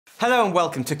Hello and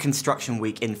welcome to Construction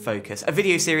Week in Focus, a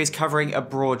video series covering a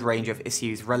broad range of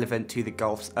issues relevant to the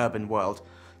Gulf's urban world.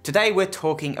 Today we're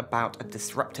talking about a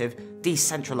disruptive,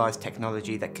 decentralised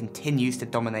technology that continues to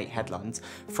dominate headlines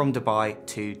from Dubai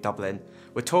to Dublin.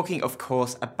 We're talking, of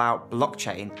course, about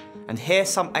blockchain, and here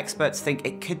some experts think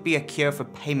it could be a cure for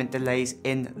payment delays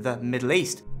in the Middle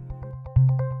East.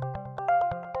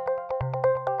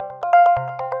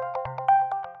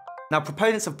 Now,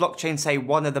 proponents of blockchain say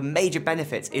one of the major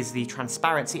benefits is the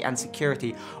transparency and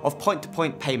security of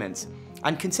point-to-point payments.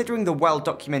 And considering the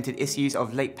well-documented issues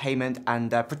of late payment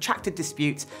and protracted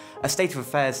disputes, a state of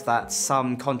affairs that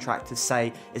some contractors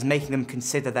say is making them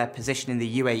consider their position in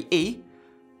the UAE,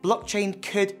 blockchain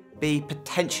could be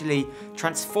potentially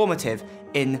transformative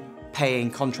in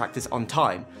paying contractors on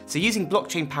time. So using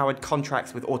blockchain-powered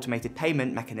contracts with automated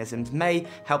payment mechanisms may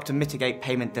help to mitigate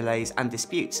payment delays and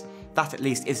disputes. That at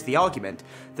least is the argument.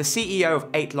 The CEO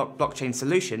of 8lock Blockchain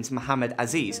Solutions, Mohammed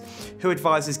Aziz, who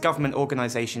advises government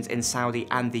organisations in Saudi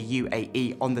and the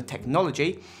UAE on the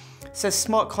technology, says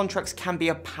smart contracts can be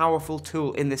a powerful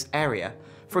tool in this area.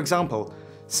 For example,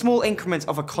 small increments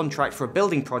of a contract for a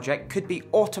building project could be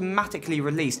automatically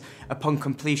released upon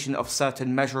completion of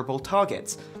certain measurable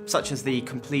targets, such as the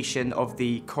completion of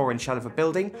the core and shell of a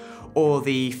building or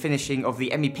the finishing of the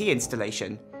MEP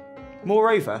installation.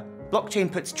 Moreover,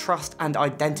 blockchain puts trust and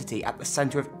identity at the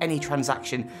centre of any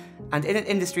transaction, and in an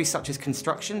industry such as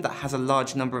construction that has a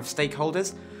large number of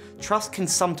stakeholders, trust can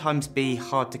sometimes be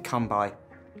hard to come by.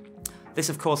 This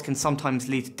of course can sometimes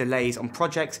lead to delays on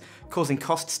projects, causing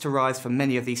costs to rise for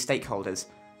many of these stakeholders.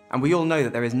 And we all know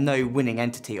that there is no winning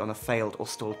entity on a failed or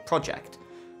stalled project.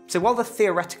 So while the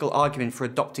theoretical argument for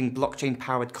adopting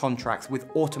blockchain-powered contracts with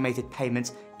automated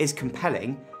payments is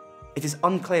compelling, it is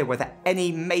unclear whether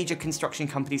any major construction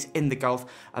companies in the Gulf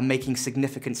are making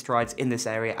significant strides in this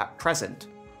area at present.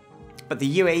 But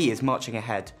the UAE is marching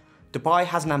ahead. Dubai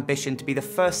has an ambition to be the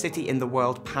first city in the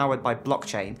world powered by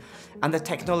blockchain, and the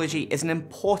technology is an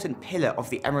important pillar of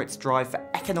the Emirates' drive for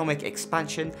economic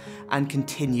expansion and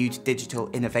continued digital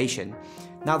innovation.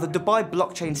 Now, the Dubai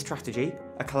Blockchain Strategy,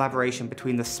 a collaboration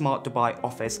between the Smart Dubai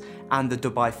Office and the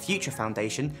Dubai Future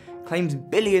Foundation, claims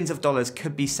billions of dollars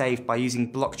could be saved by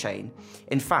using blockchain.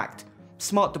 In fact,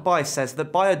 Smart Dubai says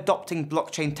that by adopting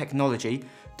blockchain technology,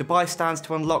 Dubai stands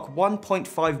to unlock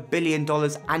 $1.5 billion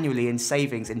annually in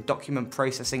savings in document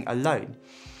processing alone.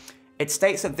 It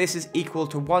states that this is equal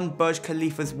to one Burj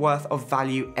Khalifa's worth of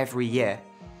value every year.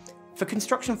 For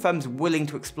construction firms willing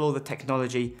to explore the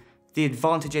technology, the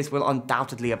advantages will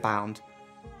undoubtedly abound.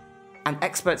 And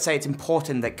experts say it's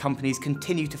important that companies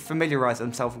continue to familiarise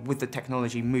themselves with the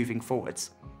technology moving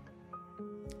forwards.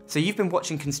 So you've been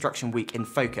watching Construction Week in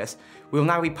Focus. We'll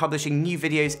now be publishing new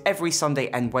videos every Sunday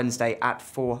and Wednesday at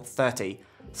 4:30.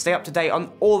 Stay up to date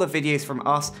on all the videos from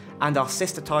us and our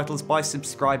sister titles by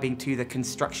subscribing to the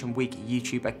Construction Week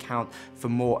YouTube account for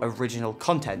more original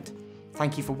content.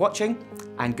 Thank you for watching,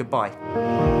 and goodbye.